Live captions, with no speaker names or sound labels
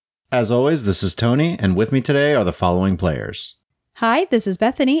As always, this is Tony, and with me today are the following players. Hi, this is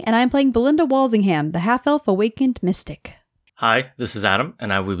Bethany, and I'm playing Belinda Walsingham, the half-elf awakened mystic. Hi, this is Adam,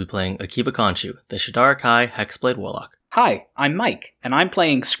 and I will be playing Akiva Khonshu, the Shadar Kai Hexblade Warlock. Hi, I'm Mike, and I'm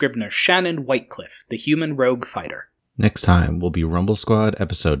playing Scribner Shannon Whitecliffe, the human rogue fighter. Next time will be Rumble Squad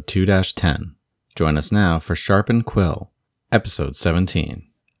episode 2-10. Join us now for Sharpen Quill, episode 17.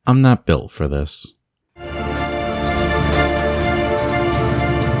 I'm not built for this.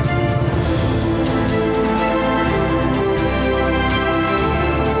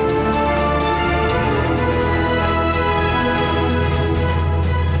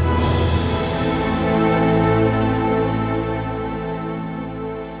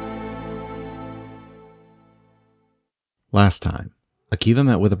 Last time, Akiva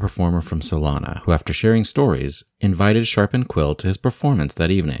met with a performer from Solana who, after sharing stories, invited Sharpen Quill to his performance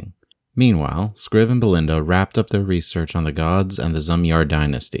that evening. Meanwhile, Scriv and Belinda wrapped up their research on the gods and the Zumyar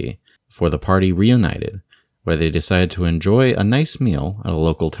dynasty before the party reunited, where they decided to enjoy a nice meal at a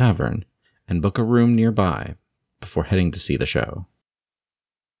local tavern and book a room nearby before heading to see the show.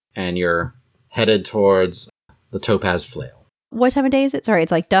 And you're headed towards the Topaz Flail. What time of day is it? Sorry,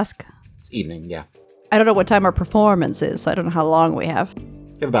 it's like dusk. It's evening, yeah. I don't know what time our performance is, so I don't know how long we have.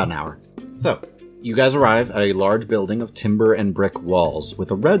 You have about an hour. So, you guys arrive at a large building of timber and brick walls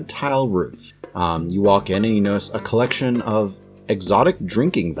with a red tile roof. You walk in and you notice a collection of exotic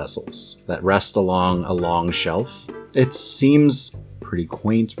drinking vessels that rest along a long shelf. It seems pretty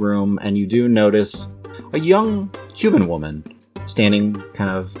quaint room, and you do notice a young human woman standing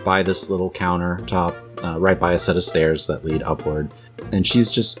kind of by this little countertop, right by a set of stairs that lead upward. And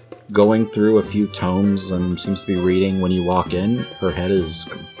she's just going through a few tomes and seems to be reading when you walk in. Her head is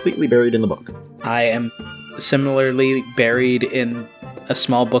completely buried in the book. I am similarly buried in a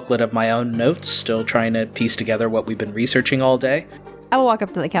small booklet of my own notes, still trying to piece together what we've been researching all day. I will walk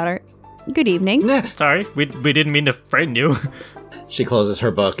up to the counter. Good evening. Sorry, we didn't mean to frighten you. She closes her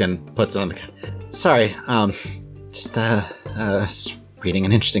book and puts it on the counter. Sorry, just reading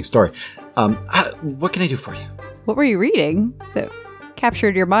an interesting story. What can I do for you? What were you reading that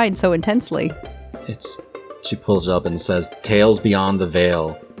captured your mind so intensely? She pulls it up and says, Tales Beyond the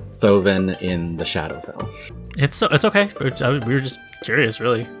Veil, Thovin in the Shadowfell. It's okay. We were just curious,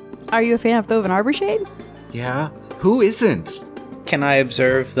 really. Are you a fan of Thovin Arborshade? Yeah? Who isn't? Can I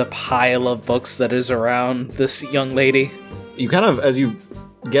observe the pile of books that is around this young lady? You kind of, as you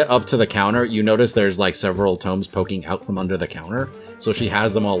get up to the counter, you notice there's like several tomes poking out from under the counter. So she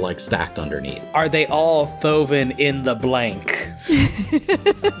has them all like stacked underneath. Are they all Thovin in the blank?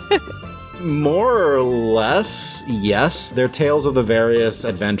 More or less, yes. They're tales of the various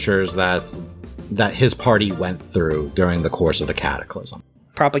adventures that his party went through during the course of the Cataclysm.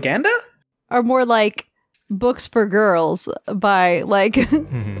 Propaganda? Or more like books for girls by like...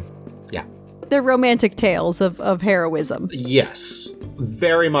 Yeah. They're romantic tales of heroism. Yes,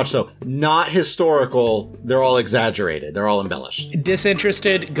 very much so. Not historical. They're all exaggerated. They're all embellished.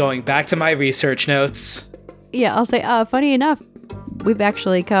 Disinterested, going back to my research notes. Yeah, I'll say, funny enough, we've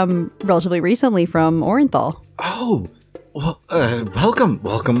actually come relatively recently from Orenthal. Oh, well, welcome.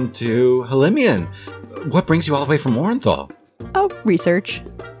 Welcome to Helimian. What brings you all the way from Orenthal? Oh, research.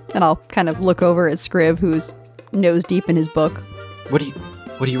 And I'll kind of look over at Scriv, who's nose deep in his book. What are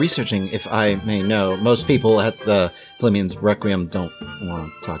you researching, if I may know? Most people at the Helimian's Requiem don't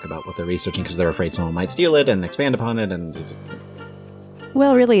want to talk about what they're researching because they're afraid someone might steal it and expand upon it. And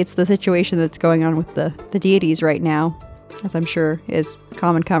well, really, it's the situation that's going on with the deities right now, as I'm sure is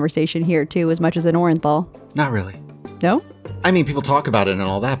common conversation here, too, as much as in Orenthal. Not really. No? I mean, people talk about it and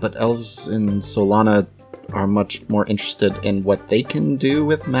all that, but elves in Solana are much more interested in what they can do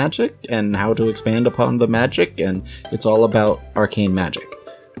with magic and how to expand upon the magic, and it's all about arcane magic.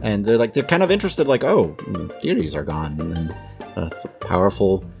 And they're kind of interested, like, oh, deities are gone, and it's a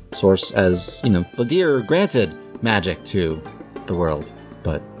powerful source as, Vladir granted magic to the world,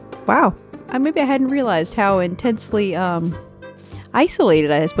 but... Wow. Maybe I hadn't realized how intensely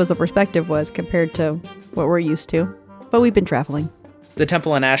isolated, I suppose, the perspective was compared to what we're used to. But we've been traveling. The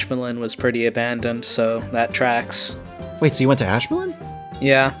temple in Ashmelin was pretty abandoned, so that tracks. Wait, so you went to Ashmelin?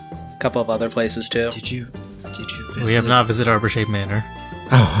 Yeah, a couple of other places too. Did you visit? We have not visited Arborshade Manor.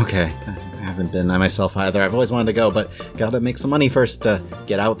 Oh, okay. I haven't been. I myself either. I've always wanted to go, but gotta make some money first to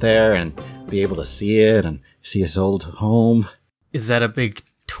get out there and be able to see it and see his old home. Is that a big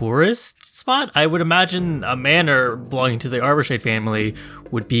tourist spot? I would imagine a manor belonging to the Arborshade family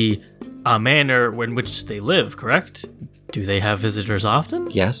would be a manor in which they live, correct? Do they have visitors often?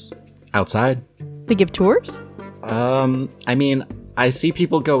 Yes. Outside. They give tours? I mean, I see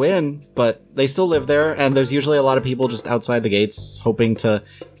people go in, but they still live there, and there's usually a lot of people just outside the gates hoping to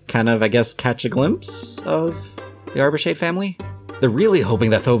kind of, I guess, catch a glimpse of the Arborshade family. They're really hoping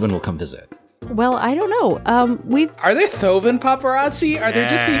that Thovin will come visit. Well, I don't know. We've Are there Thovin paparazzi? Are there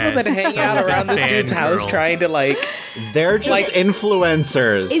just people that Yes. hang out around this dude's house Fangirls. trying to like? They're just Like-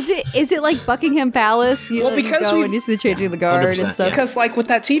 influencers. is it like Buckingham Palace? You, Well, know, you because go we've- and you see the changing of the guard 100%, and stuff. yeah. Because like with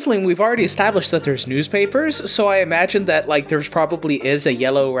that tiefling, we've already established that there's newspapers, so I imagine that like there's probably is a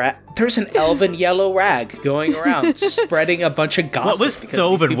yellow rag. There's an elven yellow rag going around, spreading a bunch of gossip. What was because these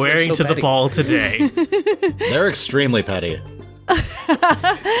Thovin people are wearing so to the petty. ball today? They're extremely petty.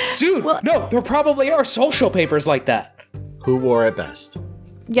 Dude, no, there probably are social papers like that. Who wore it best?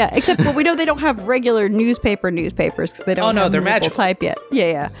 Yeah, except well, we know they don't have regular newspapers because they don't. Oh, no, have they're movable magical. type yet.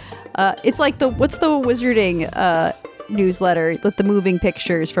 Yeah. It's like what's the wizarding newsletter with the moving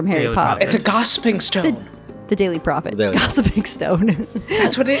pictures from Harry Daily Potter? Prophet. It's a gossiping stone. The Daily Prophet, Daily Prophet. gossiping stone.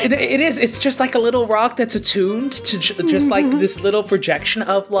 That's what it is. It's just like a little rock that's attuned to just like this little projection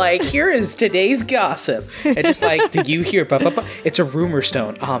of like, here is today's gossip. And just like, did you hear? It's a rumor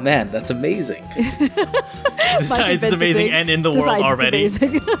stone. Oh man, that's amazing. Besides, it's amazing and in the world already.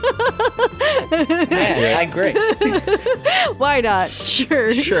 Man, I agree. Why not?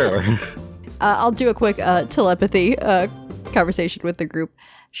 Sure. Sure. I'll do a quick telepathy conversation with the group.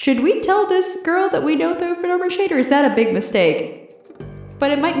 Should we tell this girl that we know Thovin Arborshade, or is that a big mistake?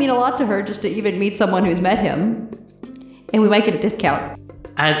 But it might mean a lot to her just to even meet someone who's met him. And we might get a discount.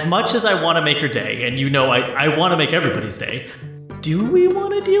 As much as I want to make her day, and you know I want to make everybody's day, do we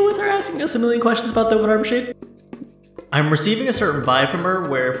want to deal with her asking us a million questions about Thovin Arborshade? I'm receiving a certain vibe from her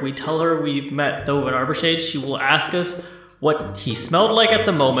where if we tell her we've met Thovin Arborshade, she will ask us what he smelled like at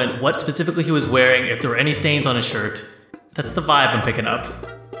the moment, what specifically he was wearing, if there were any stains on his shirt. That's the vibe I'm picking up.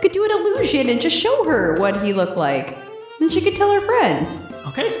 You could do an illusion and just show her what he looked like. Then she could tell her friends.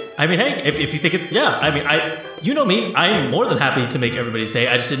 Okay. I mean, hey, if you think it, yeah, I mean, you know me, I'm more than happy to make everybody's day.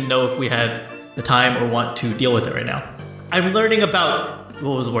 I just didn't know if we had the time or want to deal with it right now. I'm learning about,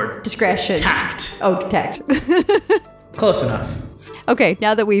 what was the word? Discretion. Tact. Oh, tact. Close enough. Okay,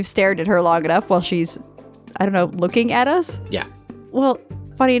 now that we've stared at her long enough while she's, I don't know, looking at us. Yeah. Well,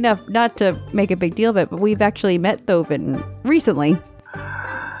 funny enough, not to make a big deal of it, but we've actually met Thovin recently.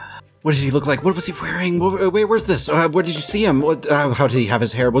 What does he look like? What was he wearing? Where's this? Where did you see him? How did he have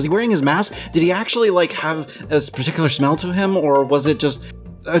his hair? Was he wearing his mask? Did he actually like have a particular smell to him, or was it just?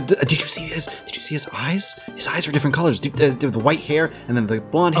 Did you see his? Did you see his eyes? His eyes are different colors. The white hair and then the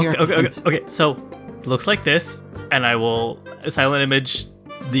blonde hair. Okay. So, looks like this, and I will silent image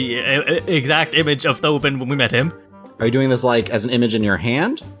the exact image of Thovin when we met him. Are you doing this like as an image in your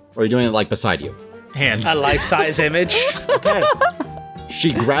hand, or are you doing it like beside you? Hand. A life-size image. Okay.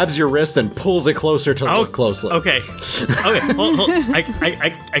 She grabs your wrist and pulls it closer to look closely. Okay. Hold.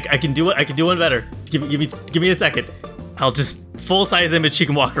 I can do it. I can do one better. Give me a second. I'll just full size image. She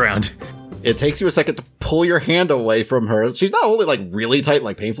can walk around. It takes you a second to pull your hand away from her. She's not holding like really tight,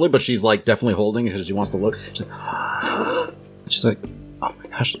 like painfully, but she's like definitely holding because she wants to look. She's like, oh my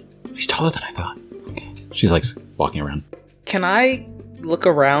gosh, he's taller than I thought. Okay. She's like walking around. Can I look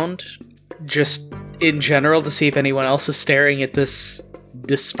around just in general to see if anyone else is staring at this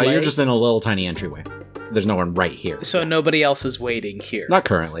display? You're just in a little tiny entryway. There's no one right here. So nobody else is waiting here. Not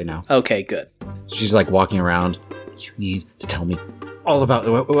currently, no. Okay, good. She's like walking around. You need to tell me all about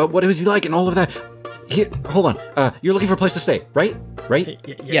what is he like and all of that. Here, hold on. You're looking for a place to stay, right? Right?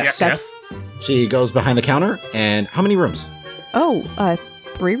 Yes. Yes. She goes behind the counter, and how many rooms? Oh,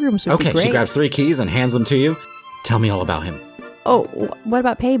 3 rooms would be Okay, great. she grabs 3 keys and hands them to you. Tell me all about him. Oh, what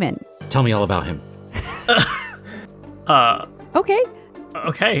about payment? Tell me all about him. Okay.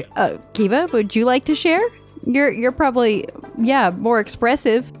 Okay. Kiva, would you like to share? You're probably, more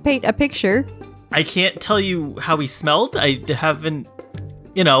expressive. Paint a picture. I can't tell you how he smelled. I haven't,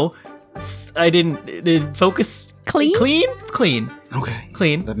 I didn't focus. Clean? Clean. Okay.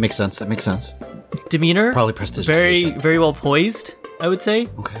 Clean. That makes sense. Demeanor. Probably prestigious. Very well poised, I would say.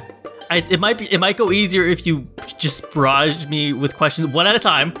 Okay. It might go easier if you just barrage me with questions one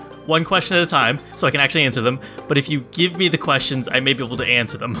question at a time, so I can actually answer them. But if you give me the questions, I may be able to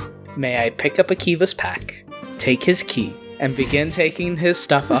answer them. May I pick up Akiva's pack, take his key, and begin taking his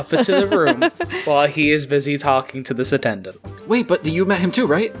stuff up into the room while he is busy talking to this attendant? Wait, but you met him too,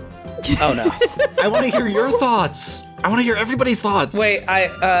 right? Oh no. I want to hear your thoughts. I want to hear everybody's thoughts. Wait,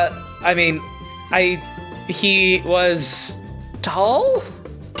 he was tall?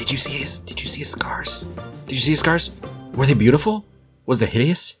 Did you see his scars? Did you see his scars? Were they beautiful? Was they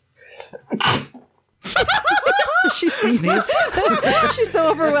hideous? She sneezes. She's so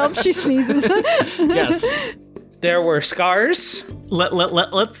overwhelmed, she sneezes. Yes. There were scars?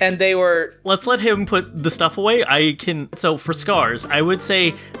 Let's And they were let's let him put the stuff away. So for scars, I would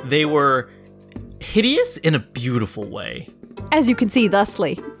say they were hideous in a beautiful way. As you can see,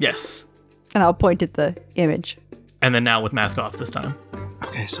 thusly. Yes. And I'll point at the image. And then now with mask off this time.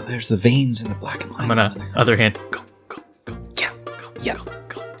 Okay, so there's the veins and the blackened lines. I'm gonna, other hand, go. Yeah.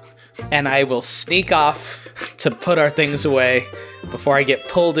 And I will sneak off to put our things away before I get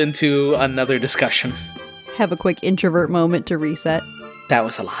pulled into another discussion. Have a quick introvert moment to reset. That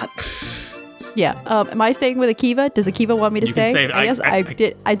was a lot. Yeah. Am I staying with Akiva? Does Akiva want me to You can stay? say- I guess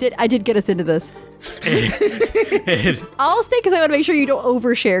I did get us into this. I'll stay because I want to make sure you don't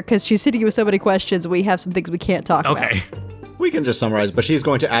overshare because she's hitting you with so many questions. We have some things we can't talk about. Okay. We can just summarize, but she's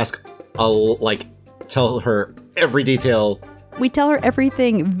going to ask, tell her every detail. We tell her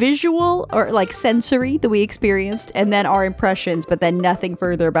everything visual or like sensory that we experienced, and then our impressions, but then nothing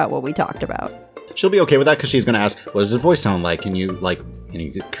further about what we talked about. She'll be okay with that because she's going to ask, what does his voice sound like? Can you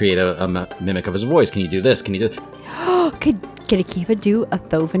create a mimic of his voice? Can you do this? Can you do this? Can Akiva do a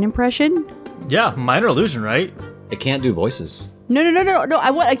Thovin impression? Yeah, minor illusion, right? It can't do voices. No.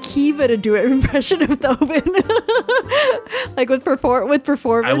 I want Akiva to do an impression of Thovin. Like with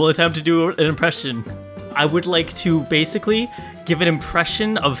performance. I will attempt to do an impression. I would like to basically give an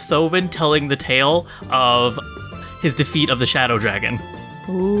impression of Thovin telling the tale of his defeat of the Shadow Dragon.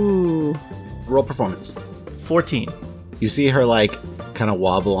 Ooh. Roll performance. 14. You see her kind of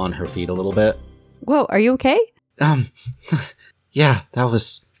wobble on her feet a little bit. Whoa, are you okay? Yeah, that's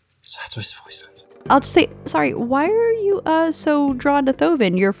what his voice sounds like. I'll just say, sorry, why are you so drawn to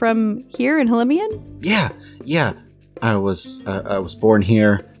Thovin? You're from here in Helimian? Yeah. I was born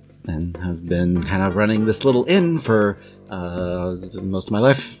here and have been kind of running this little inn for most of my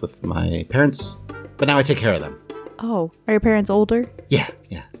life with my parents, but now I take care of them. Oh, are your parents older? Yeah.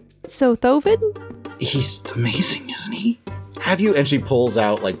 So Thovin? He's amazing, isn't he? Have you? And she pulls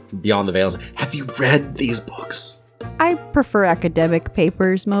out Beyond the Veils. Have you read these books? I prefer academic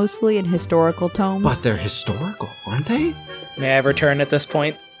papers mostly and historical tomes. But they're historical, aren't they? May I return at this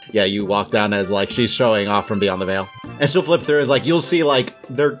point? Yeah, you walk down as she's showing off from Beyond the Veil, and she'll flip through. You'll see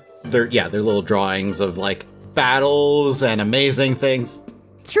they're little drawings of battles and amazing things.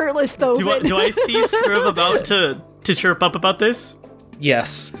 Shirtless Thovin. Do I see Scriv about to chirp up about this?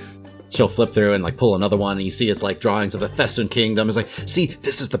 Yes. She'll flip through and pull another one, and you see it's drawings of the Thesson Kingdom. It's see,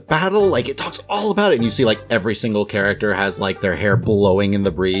 this is the battle. It talks all about it, and you see every single character has their hair blowing in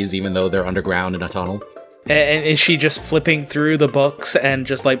the breeze, even though they're underground in a tunnel. And is she just flipping through the books and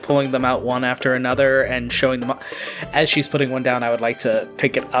just pulling them out one after another and showing them? As she's putting one down, I would like to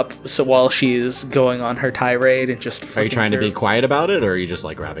pick it up. So while she's going on her tirade and just Are you trying through. to be quiet about it, or are you just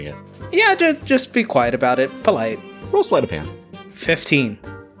grabbing it? Yeah, just be quiet about it. Polite. Roll sleight of hand. 15.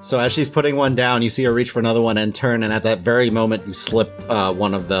 So as she's putting one down, you see her reach for another one and turn, and at that very moment, you slip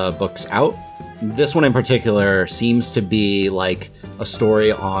one of the books out. This one in particular seems to be a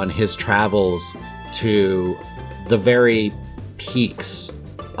story on his travels to the very peaks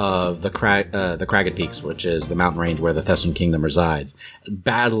of the Cragged Peaks, which is the mountain range where the Thesson Kingdom resides,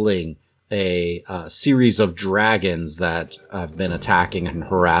 battling a series of dragons that have been attacking and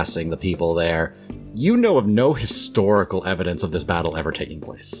harassing the people there. You know of no historical evidence of this battle ever taking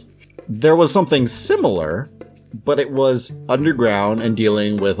place. There was something similar, but it was underground and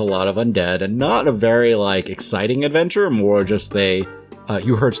dealing with a lot of undead, and not a very exciting adventure, more just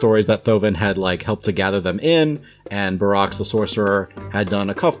you heard stories that Thovin had helped to gather them in, and Barax the sorcerer had done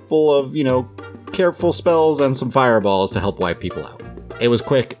a couple of, careful spells and some fireballs to help wipe people out. It was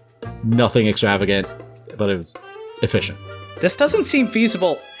quick, nothing extravagant, but it was efficient. This doesn't seem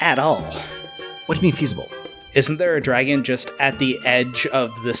feasible at all. What do you mean feasible? Isn't there a dragon just at the edge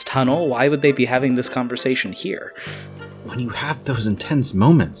of this tunnel? Why would they be having this conversation here? When you have those intense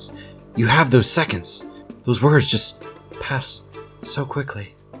moments, you have those seconds, those words just pass so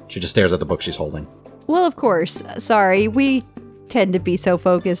quickly. She just stares at the book she's holding. Well, of course. Sorry, we tend to be so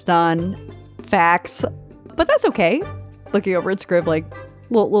focused on facts, but that's okay. Looking over at Scriv,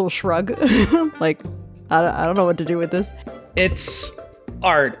 little shrug. I don't know what to do with this. It's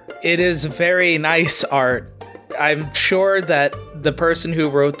art. It is very nice art. I'm sure that the person who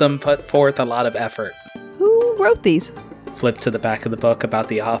wrote them put forth a lot of effort. Who wrote these? Flip to the back of the book about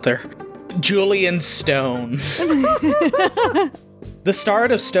the author. Julian Stone. The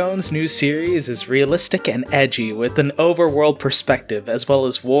start of Stone's new series is realistic and edgy, with an overworld perspective, as well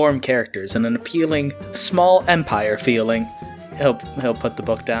as warm characters and an appealing small empire feeling. He'll put the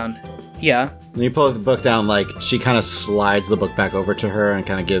book down. Yeah. When you pull the book down, she kind of slides the book back over to her and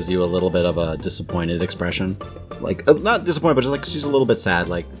kind of gives you a little bit of a disappointed expression. Not disappointed, but just she's a little bit sad,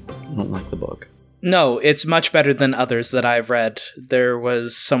 I don't like the book. No, it's much better than others that I've read. There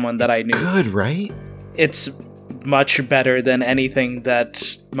was someone that I knew. Good, right? It's much better than anything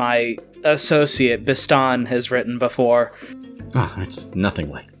that my associate Bistan has written before. Oh, it's nothing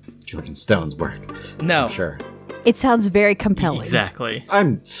like Julian Stone's work. No. Sure. It sounds very compelling. Exactly.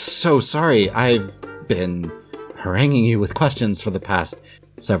 I'm so sorry. I've been haranguing you with questions for the past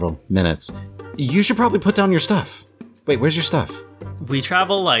several minutes. You should probably put down your stuff. Wait, where's your stuff? We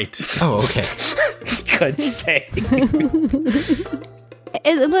travel light. Oh, okay. Good say.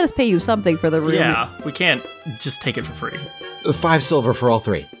 And let us pay you something for the room. Yeah, we can't just take it for free. 5 silver for all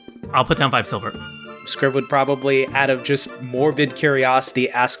 3. I'll put down 5 silver. Scrib would probably, out of just morbid curiosity,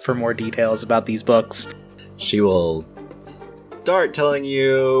 ask for more details about these books. She will start telling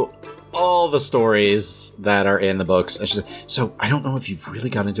you all the stories that are in the books. And she said, so I don't know if you've really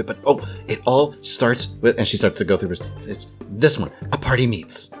got into it, but it all starts with, and she starts to go through it's this one, A Party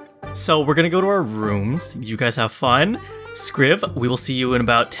Meets. So we're gonna go to our rooms. You guys have fun. Scriv, we will see you in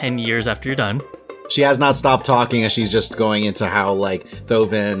about 10 years after you're done. She has not stopped talking as she's just going into how, like,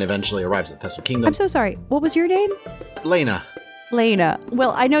 Thovin eventually arrives at the Pestle Kingdom. I'm so sorry. What was your name? Lena. Lena.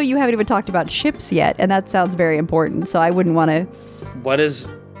 Well, I know you haven't even talked about ships yet, and that sounds very important, so I wouldn't want to... What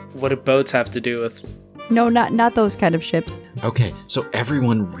do boats have to do with... No, not those kind of ships. Okay, so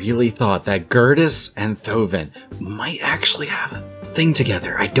everyone really thought that Gertis and Thovin might actually have a thing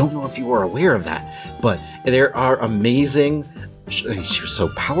together. I don't know if you were aware of that, but there are amazing... she was so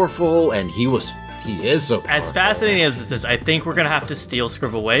powerful, and he is so powerful. As fascinating as this is, I think we're gonna have to steal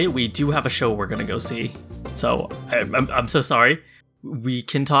Scriv away. We do have a show we're gonna go see. So, I'm so sorry. We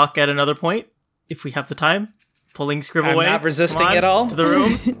can talk at another point, if we have the time. Pulling Scriv away. I'm not resisting Come on, at all. to the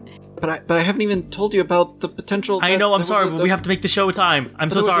rooms. But I haven't even told you about the potential... I know, I'm sorry, but we have to make the show time.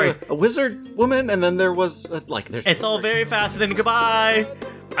 I'm so sorry. A wizard woman, and then there was, there's... It's all very fascinating. Goodbye.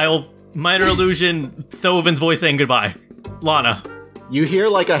 I'll minor illusion Thovin's voice saying goodbye. Lana. You hear,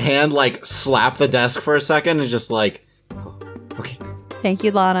 like, a hand, like, slap the desk for a second, and just like, oh, okay. Thank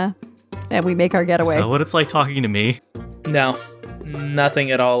you, Lana. And we make our getaway. So what it's like talking to me. No,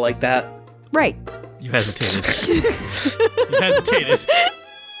 nothing at all like that. Right. You hesitated. You hesitated.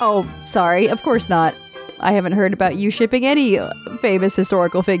 Oh, sorry. Of course not. I haven't heard about you shipping any famous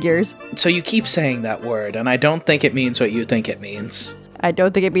historical figures. So you keep saying that word, and I don't think it means what you think it means. I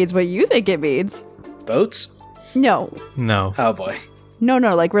don't think it means what you think it means. Boats? No. No. Oh boy. No,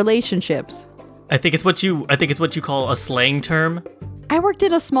 like relationships. I think it's what you call a slang term. I worked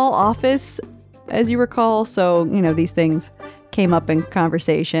in a small office, as you recall, so, these things came up in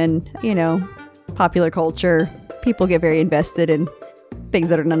conversation, popular culture. People get very invested in things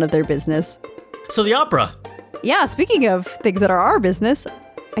that are none of their business. So the opera. Yeah, speaking of things that are our business,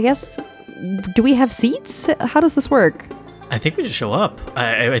 I guess, do we have seats? How does this work? I think we just show up.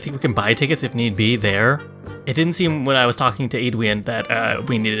 I think we can buy tickets if need be there. It didn't seem when I was talking to Adrian that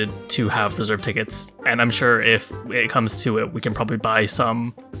we needed to have reserved tickets. And I'm sure if it comes to it, we can probably buy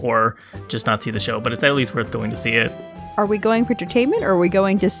some or just not see the show. But it's at least worth going to see it. Are we going for entertainment, or are we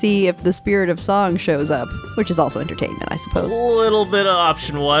going to see if the Spirit of Song shows up? Which is also entertainment, I A suppose. little bit of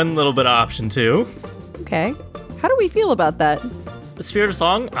option 1, little bit of option 2. Okay. How do we feel about that? The Spirit of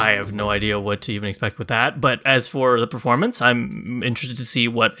Song, I have no idea what to even expect with that. But as for the performance, I'm interested to see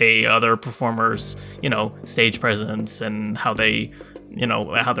what other performers, stage presence and how they,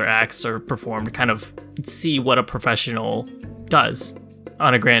 how their acts are performed, kind of see what a professional does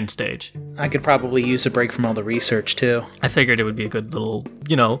on a grand stage. I could probably use a break from all the research, too. I figured it would be a good little,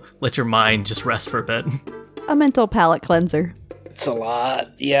 let your mind just rest for a bit. A mental palate cleanser. It's a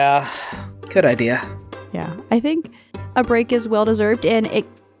lot. Yeah. Good idea. Yeah, I think a break is well deserved, and it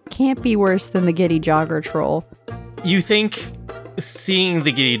can't be worse than the Giddy Jogger Troll. You think seeing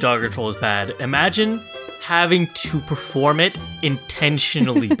the Giddy Jogger Troll is bad. Imagine having to perform it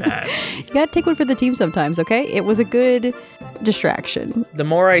intentionally badly. You gotta take one for the team sometimes, okay? It was a good distraction. The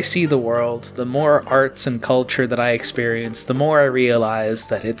more I see the world, the more arts and culture that I experience, the more I realize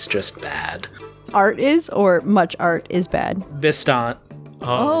that it's just bad. Art is, or much art is bad? Bistant.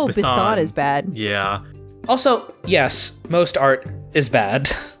 Oh, Bistan is bad. Yeah. Also, yes, most art is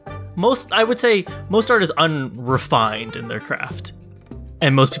bad. I would say most art is unrefined in their craft.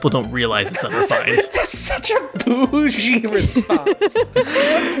 And most people don't realize it's unrefined. That's such a bougie response.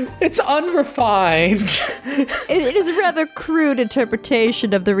 It's unrefined. It is a rather crude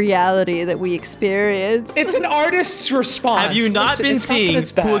interpretation of the reality that we experience. It's an artist's response. Have you not Listen, been it's not that seeing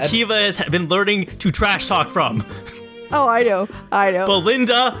it's who bad. Akiva has been learning to trash talk from? Oh, I know.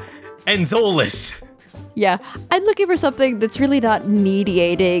 Belinda and Zolas. Yeah, I'm looking for something that's really not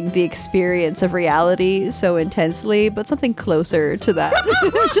mediating the experience of reality so intensely, but something closer to that.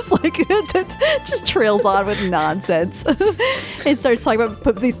 Just like, just trails on with nonsense. It starts talking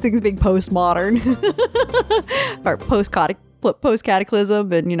about these things being postmodern or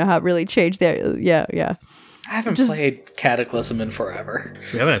post-cataclysm and, you know, how it really changed the, yeah. I haven't played Cataclysm in forever.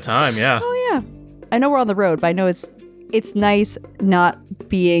 We haven't had time, yeah. Oh, yeah. I know we're on the road, but I know it's nice not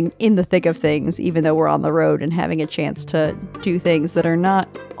being in the thick of things, even though we're on the road and having a chance to do things that are not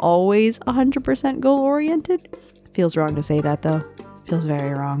always 100% goal-oriented. Feels wrong to say that, though. Feels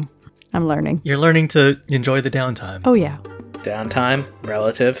very wrong. I'm learning. You're learning to enjoy the downtime. Oh, yeah. Downtime,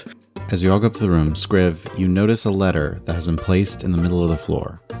 relative. As you all go up to the room, Scriv, you notice a letter that has been placed in the middle of the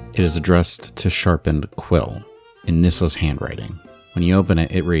floor. It is addressed to Sharpened Quill in Nissa's handwriting. When you open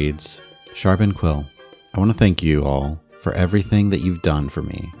it, it reads, Sharpened Quill, I want to thank you all for everything that you've done for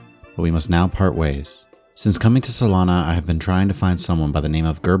me, but we must now part ways. Since coming to Solana, I have been trying to find someone by the name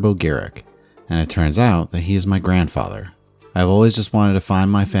of Gerbo Garrick, and it turns out that he is my grandfather. I have always just wanted to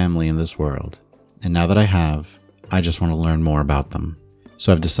find my family in this world, and now that I have, I just want to learn more about them.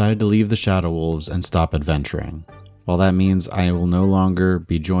 So I've decided to leave the Shadow Wolves and stop adventuring. While that means I will no longer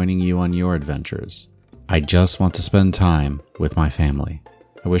be joining you on your adventures, I just want to spend time with my family.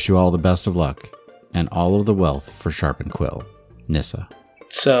 I wish you all the best of luck, and all of the wealth for Sharpened Quill. Nissa.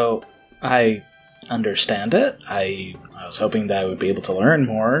 So, I understand it. I was hoping that I would be able to learn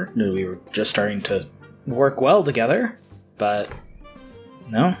more. We were just starting to work well together, but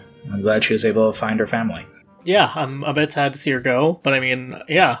no. I'm glad she was able to find her family. Yeah, I'm a bit sad to see her go, but I mean,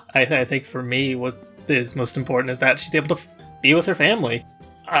 yeah, I think for me what is most important is that she's able to be with her family.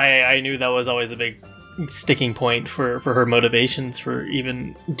 I knew that was always a big sticking point for her motivations for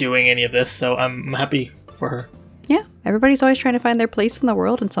even doing any of this, so I'm happy for her. Yeah, everybody's always trying to find their place in the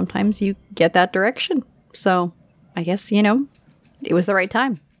world, and sometimes you get that direction. So, I guess, you know, it was the right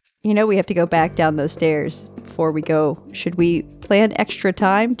time. You know, we have to go back down those stairs before we go. Should we plan extra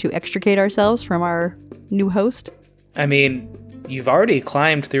time to extricate ourselves from our new host? I mean, you've already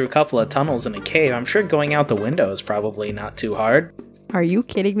climbed through a couple of tunnels in a cave. I'm sure going out the window is probably not too hard. Are you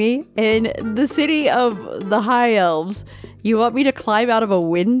kidding me? In the city of the High Elves, you want me to climb out of a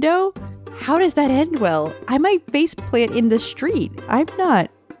window? How does that end well? I might face plant in the street. I'm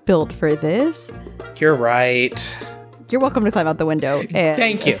not built for this. You're right. You're welcome to climb out the window and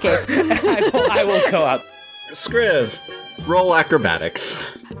Thank you. escape. I will go out. Scriv, roll acrobatics.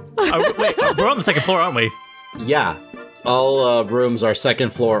 Wait, we're on the second floor, aren't we? Yeah, all rooms are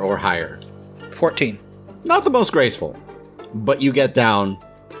second floor or higher. 14. Not the most graceful, but you get down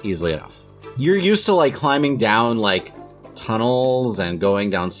easily enough. You're used to like climbing down like tunnels and going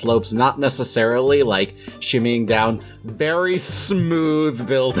down slopes, not necessarily like shimmying down very smooth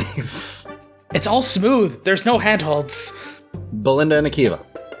buildings. It's all smooth. There's no handholds. Belinda and Akiva,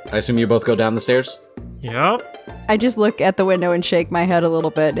 I assume you both go down the stairs? Yep. I just look at the window and shake my head a little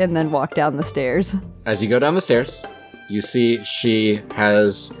bit and then walk down the stairs. As you go down the stairs, you see she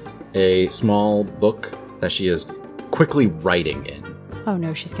has a small book that she is quickly writing in. Oh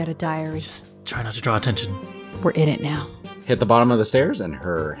no, she's got a diary. Just try not to draw attention. We're in it now. Hit the bottom of the stairs and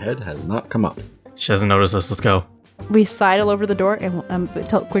her head has not come up. She doesn't notice us. Let's go. We sidle over the door and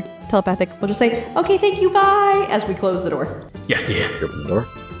quick telepathic. We'll just say, okay, thank you, bye, as we close the door. Yeah. You open the door.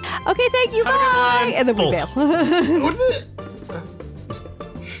 Okay, thank you, bye, and then we Bolt. bail. What's it?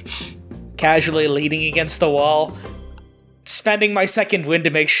 Casually leaning against the wall, spending my second wind to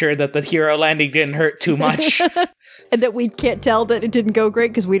make sure that the hero landing didn't hurt too much. And that we can't tell that it didn't go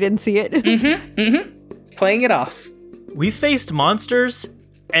great because we didn't see it. Playing it off. We faced monsters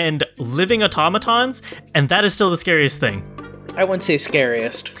and living automatons, and that is still the scariest thing. I wouldn't say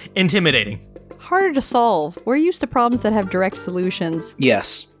scariest. Intimidating. Harder to solve. We're used to problems that have direct solutions.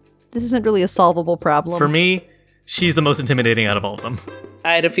 Yes. This isn't really a solvable problem. For me, she's the most intimidating out of all of them.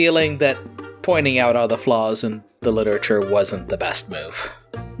 I had a feeling that pointing out all the flaws in the literature wasn't the best move.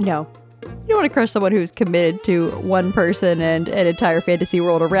 No. You don't want to crush someone who's committed to one person and an entire fantasy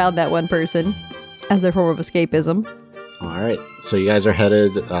world around that one person as their form of escapism. All right, so you guys are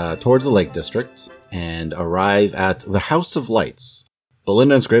headed towards the Lake District and arrive at the House of Lights.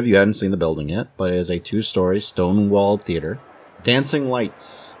 Belinda and Scriv, you hadn't seen the building yet, but it is a 2-story stone-walled theater. Dancing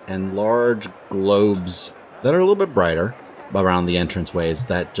lights and large globes that are a little bit brighter around the entranceways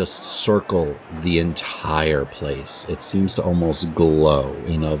that just circle the entire place. It seems to almost glow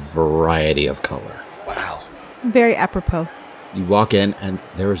in a variety of color. Wow. Very apropos. You walk in and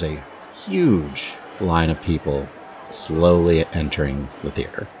there is a huge line of people slowly entering the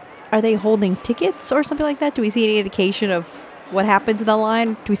theater. Are they holding tickets or something like that? Do we see any indication of what happens in the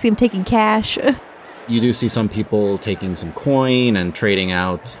line? Do we see them taking cash? You do see some people taking some coin and trading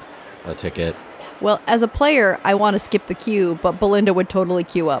out a ticket. Well, as a player, I want to skip the queue, but Belinda would totally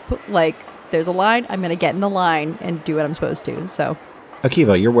queue up. Like, there's a line, I'm going to get in the line and do what I'm supposed to, so.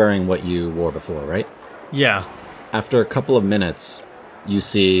 Akiva, you're wearing what you wore before, right? Yeah. After a couple of minutes, you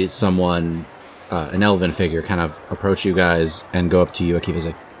see someone, an elven figure, kind of approach you guys and go up to you. Akiva's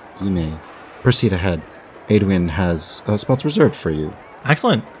like, you may proceed ahead. Adwin has spots reserved for you.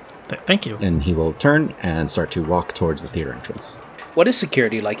 Excellent. Thank you. And he will turn and start to walk towards the theater entrance. What is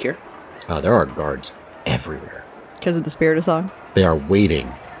security like here? There are guards everywhere. Because of the Spirit of Song? They are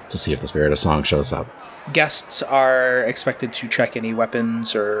waiting to see if the Spirit of Song shows up. Guests are expected to check any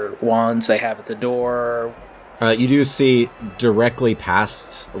weapons or wands they have at the door. You do see directly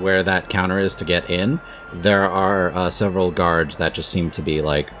past where that counter is to get in, there are several guards that just seem to be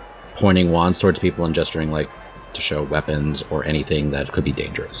like pointing wands towards people and gesturing like to show weapons or anything that could be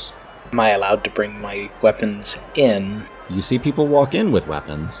dangerous. Am I allowed to bring my weapons in? You see people walk in with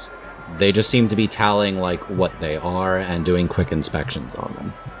weapons. They just seem to be tallying like what they are and doing quick inspections on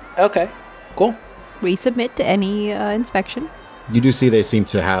them. Okay, cool. We submit to any inspection. You do see they seem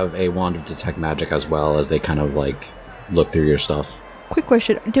to have a wand of detect magic as well as they kind of like look through your stuff. Quick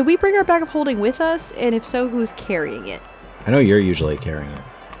question. Did we bring our bag of holding with us? And if so, who's carrying it? I know you're usually carrying it.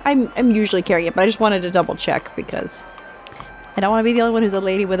 I'm usually carrying it, but I just wanted to double check because I don't want to be the only one who's a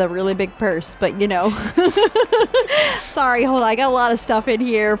lady with a really big purse, but you know. Sorry, hold on. I got a lot of stuff in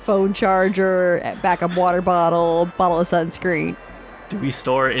here. Phone charger, backup water bottle of sunscreen. Do we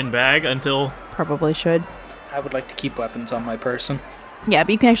store it in bag until... Probably should. I would like to keep weapons on my person. Yeah,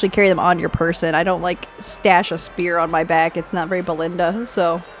 but you can actually carry them on your person. I don't like stash a spear on my back. It's not very Belinda,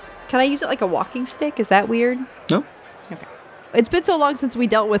 so. Can I use it like a walking stick? Is that weird? No. Okay. It's been so long since we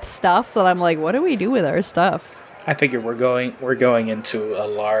dealt with stuff that I'm like, what do we do with our stuff? I figure we're going into a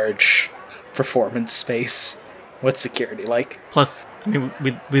large performance space. What's security like? Plus, I mean,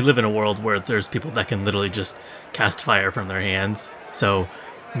 we live in a world where there's people that can literally just cast fire from their hands. So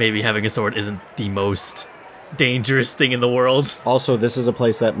maybe having a sword isn't the most dangerous thing in the world. Also, this is a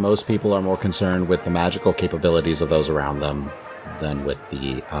place that most people are more concerned with the magical capabilities of those around them than with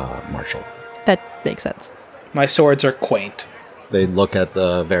the martial. That makes sense. My swords are quaint. They look at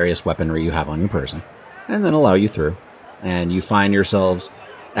the various weaponry you have on your person and then allow you through. And you find yourselves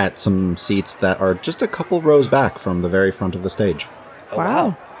at some seats that are just a couple rows back from the very front of the stage. Oh,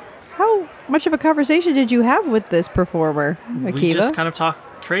 Wow. How much of a conversation did you have with this performer, Akiva? We just kind of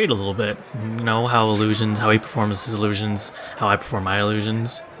talk trade a little bit. You know, how he performs his illusions, how I perform my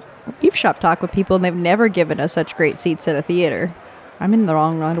illusions. We've shop talk with people and they've never given us such great seats at a theater. I'm in the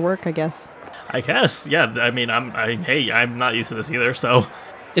wrong line of work, I guess. I guess, yeah. I mean, I'm not used to this either, so...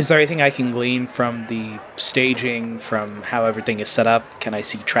 Is there anything I can glean from the staging, from how everything is set up? Can I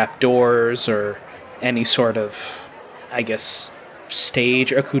see trapdoors or any sort of, I guess,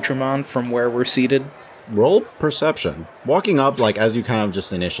 stage accoutrement from where we're seated? Roll perception. Walking up, like, as you kind of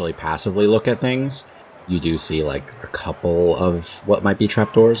just initially passively look at things, you do see, like, a couple of what might be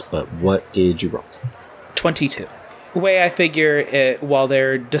trapdoors, but what did you roll? 22. The way I figure it, while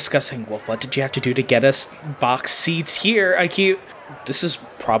they're discussing, well, what did you have to do to get us box seats here? This is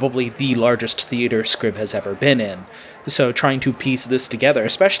probably the largest theater Scrib has ever been in. So trying to piece this together,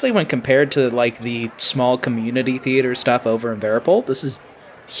 especially when compared to, like, the small community theater stuff over in Varipol, this is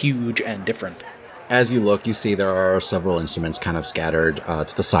huge and different. As you look, you see there are several instruments kind of scattered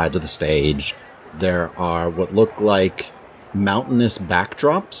to the sides of the stage. There are what look like mountainous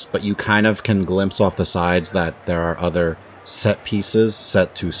backdrops, but you kind of can glimpse off the sides that there are other set pieces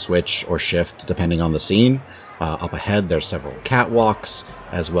set to switch or shift depending on the scene. Up ahead, there's several catwalks,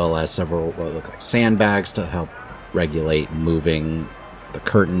 as well as several what look like sandbags to help regulate moving the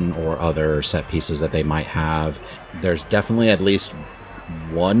curtain or other set pieces that they might have. There's definitely at least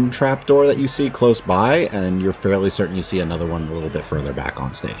one trapdoor that you see close by, and you're fairly certain you see another one a little bit further back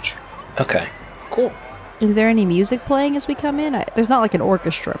on stage. Okay, cool. Is there any music playing as we come in? There's not like an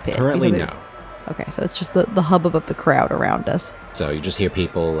orchestra pit. Currently, because no. Okay, so it's just the hubbub of the crowd around us. So you just hear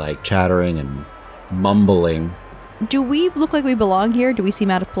people like chattering and mumbling. Do we look like we belong here? Do we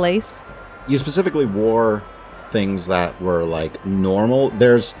seem out of place? You specifically wore things that were like normal.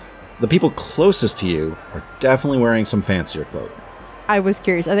 There's the people closest to you are definitely wearing some fancier clothing. I was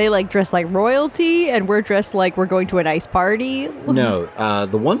curious. Are they like dressed like royalty and we're dressed like we're going to a nice party? No,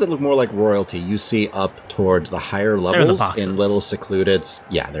 the ones that look more like royalty you see up towards the higher levels boxes. in little secluded.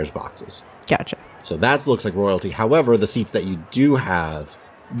 Yeah, there's boxes. Gotcha. So that looks like royalty. However, the seats that you do have,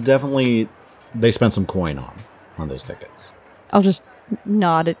 definitely they spent some coin on those tickets. I'll just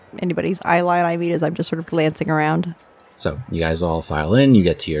nod at anybody's eye line I meet as I'm just sort of glancing around. So you guys all file in, you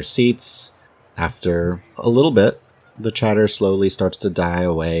get to your seats. After a little bit, the chatter slowly starts to die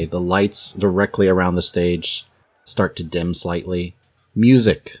away. The lights directly around the stage start to dim slightly.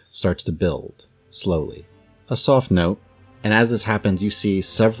 Music starts to build slowly. A soft note. And as this happens, you see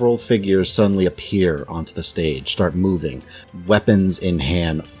several figures suddenly appear onto the stage, start moving, weapons in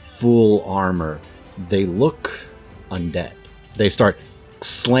hand, full armor. They look undead. They start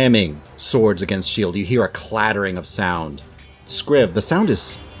slamming swords against shield. You hear a clattering of sound. Scriv, the sound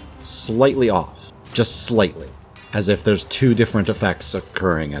is slightly off, just slightly, as if there's two different effects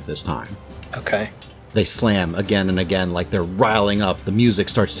occurring at this time. Okay. They slam again and again like they're riling up. The music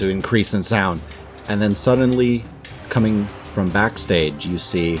starts to increase in sound. And then suddenly, coming from backstage, you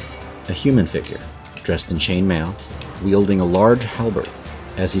see a human figure, dressed in chainmail, wielding a large halberd.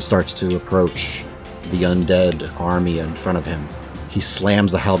 As he starts to approach the undead army in front of him, he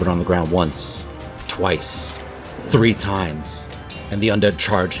slams the halberd on the ground once, twice, 3 times, and the undead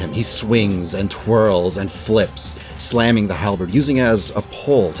charge him. He swings and twirls and flips, slamming the halberd, using it as a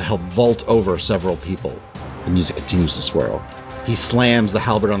pole to help vault over several people. The music continues to swirl. He slams the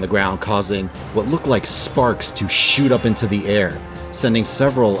halberd on the ground, causing what look like sparks to shoot up into the air, sending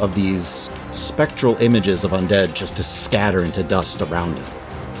several of these spectral images of undead just to scatter into dust around him.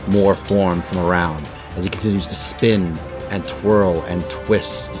 More form from around as he continues to spin and twirl and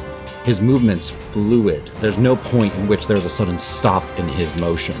twist. His movement's fluid. There's no point in which there's a sudden stop in his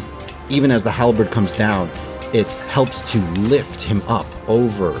motion. Even as the halberd comes down, it helps to lift him up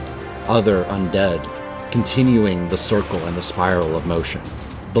over other undead, continuing the circle and the spiral of motion.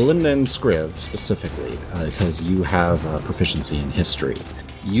 Belinda and Scriv, specifically, because you have proficiency in history,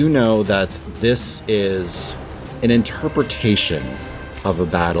 you know that this is an interpretation of a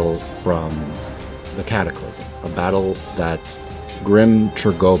battle from the Cataclysm, a battle that Grim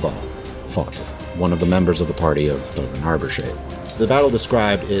Chergoba fought, one of the members of the party of Thorin Harborshade. The battle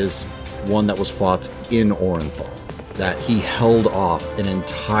described is one that was fought in Orenthal, that he held off an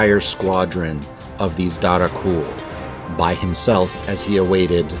entire squadron of these Darakul by himself as he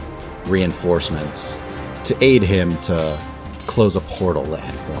awaited reinforcements to aid him to close a portal that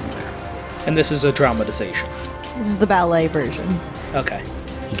had formed there. And this is a dramatization. This is the ballet version. Okay.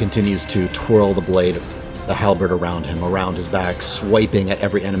 He continues to twirl the blade, the halberd around him, around his back, swiping at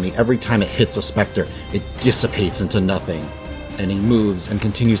every enemy. Every time it hits a specter, it dissipates into nothing. And he moves and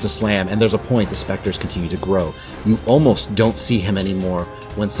continues to slam, and there's a point the specters continue to grow. You almost don't see him anymore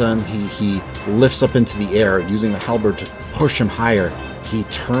when suddenly he lifts up into the air, using the halberd to push him higher. He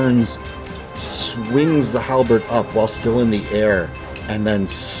turns, swings the halberd up while still in the air, and then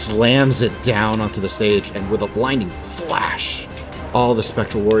slams it down onto the stage, and with a blinding flash, all the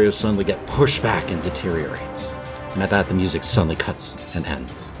spectral warriors suddenly get pushed back and deteriorate. And at that, the music suddenly cuts and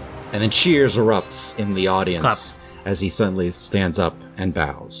ends. And then cheers erupts in the audience. Clap. As he suddenly stands up and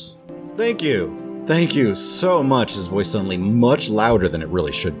bows. Thank you. Thank you so much. His voice suddenly much louder than it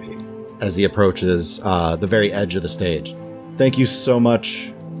really should be as he approaches the very edge of the stage. Thank you so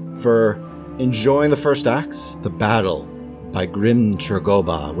much for enjoying the first act, the battle by Grim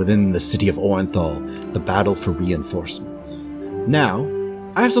Chergoba within the city of Orenthal, the battle for reinforcements. Now,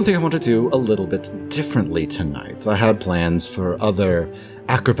 I have something I want to do a little bit differently tonight. I had plans for other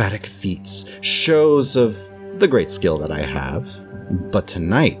acrobatic feats, shows of the great skill that I have. But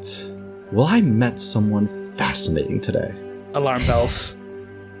tonight, well, I met someone fascinating today. Alarm bells.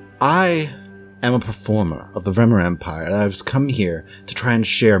 I am a performer of the Vremer Empire, and I've come here to try and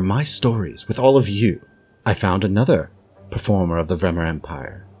share my stories with all of you. I found another performer of the Vremer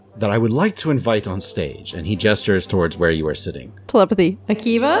Empire that I would like to invite on stage, and he gestures towards where you are sitting. Telepathy.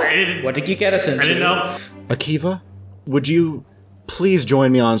 Akiva? What did you get us into? I didn't know. Akiva, would you please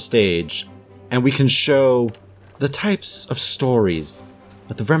join me on stage, and we can show the types of stories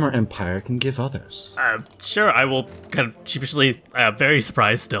that the Vremer Empire can give others. Sure, I will kind of sheepishly, very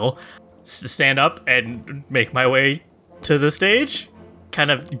surprised still, stand up and make my way to the stage, kind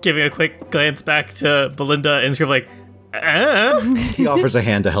of giving a quick glance back to Belinda and sort of like, He offers a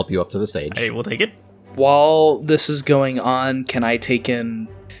hand to help you up to the stage. I will take it. While this is going on, can I take in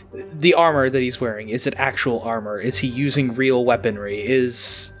the armor that he's wearing? Is it actual armor? Is he using real weaponry?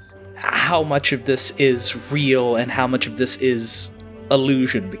 How much of this is real and how much of this is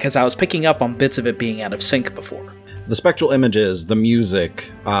illusion? Because I was picking up on bits of it being out of sync before. The spectral images, the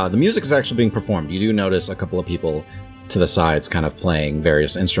music is actually being performed. You do notice a couple of people to the sides kind of playing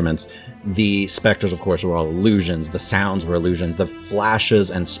various instruments. The specters, of course, were all illusions. The sounds were illusions. The flashes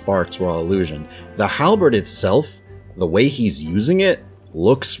and sparks were all illusions. The halberd itself, the way he's using it,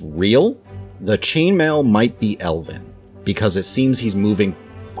 looks real. The chainmail might be elven because it seems he's moving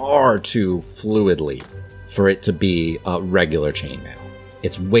far too fluidly for it to be a regular chainmail.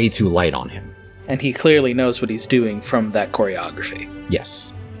 It's way too light on him. And he clearly knows what he's doing from that choreography.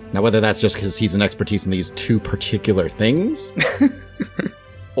 Yes. Now, whether that's just because he's an expertise in these two particular things,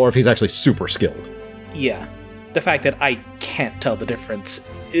 or if he's actually super skilled. Yeah. The fact that I can't tell the difference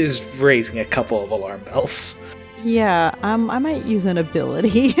is raising a couple of alarm bells. Yeah, I might use an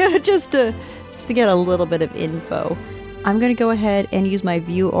ability just to get a little bit of info. I'm gonna go ahead and use my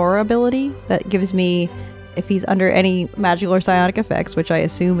View Aura ability. That gives me, if he's under any magical or psionic effects, which I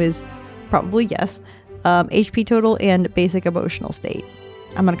assume is probably yes, HP total and basic emotional state.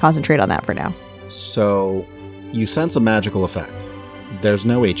 I'm gonna concentrate on that for now. So, you sense a magical effect. There's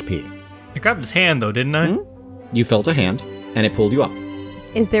no HP. I grabbed his hand, though, didn't I? You felt a hand, and it pulled you up.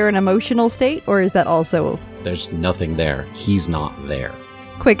 Is there an emotional state, or is that also There's nothing there. He's not there.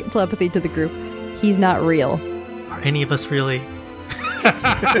 quick telepathy to the group? He's not real. Are any of us really?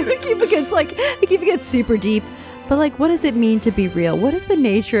 They keep it gets super deep. But like, what does it mean to be real? What is the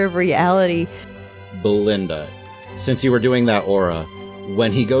nature of reality? Belinda, since you were doing that aura,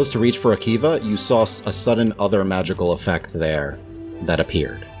 when he goes to reach for Akiva, you saw a sudden other magical effect there that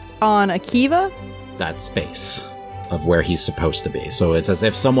appeared. On Akiva? That space of where he's supposed to be. So it's as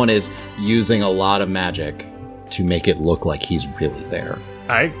if someone is using a lot of magic to make it look like he's really there.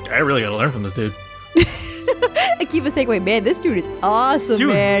 I really gotta learn from this dude. Akiva's takeaway, man, this dude is awesome,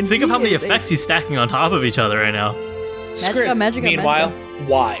 Dude, man. think of He how many is effects he's stacking on top of each other right now. Scriv, magica, meanwhile,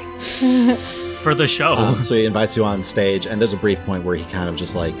 why? For the show. So he invites you on stage, and there's a brief point where he kind of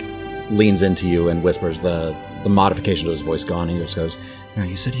just like leans into you and whispers the modification to his voice gone. And he just goes, "Now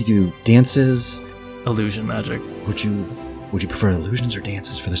you said you do dances. Illusion magic. Would you prefer illusions or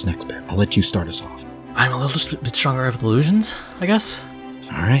dances for this next bit? I'll let you start us off." I'm a little bit stronger with illusions, I guess.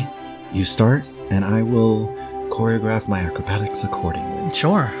 All right, you start, and I will choreograph my acrobatics accordingly.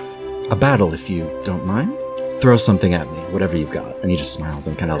 Sure. A battle, if you don't mind. Throw something at me, whatever you've got. And he just smiles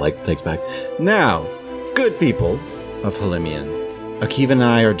and kind of like takes back. Now, good people of Halimian, Akiva and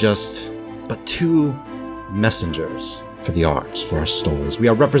I are just but two messengers for the arts, for our stories. We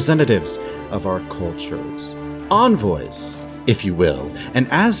are representatives of our cultures, envoys, if you will. And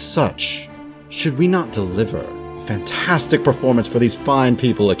as such, should we not deliver a fantastic performance for these fine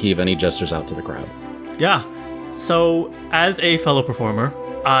people, Akiva? And he gestures out to the crowd. Yeah. So, as a fellow performer,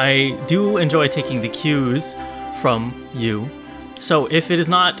 I do enjoy taking the cues from you. So, if it is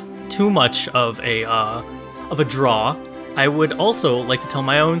not too much of a draw, I would also like to tell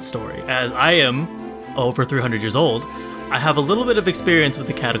my own story. As I am over 300 years old, I have a little bit of experience with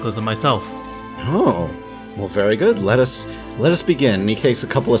the Cataclysm myself. Oh, well, very good. Let us begin. And he takes a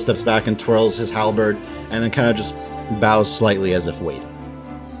couple of steps back and twirls his halberd, and then kind of just bows slightly as if waiting.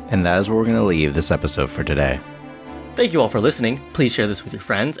 And that is where we're going to leave this episode for today. Thank you all for listening. Please share this with your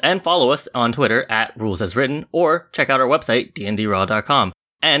friends and follow us on Twitter at RulesAsWritten or check out our website, dndraw.com.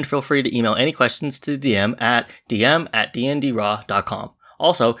 And feel free to email any questions to the DM at dm@dndraw.com.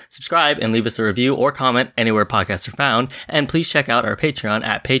 Also, subscribe and leave us a review or comment anywhere podcasts are found. And please check out our Patreon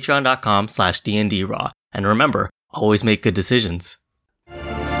at patreon.com/dndraw. And remember, always make good decisions.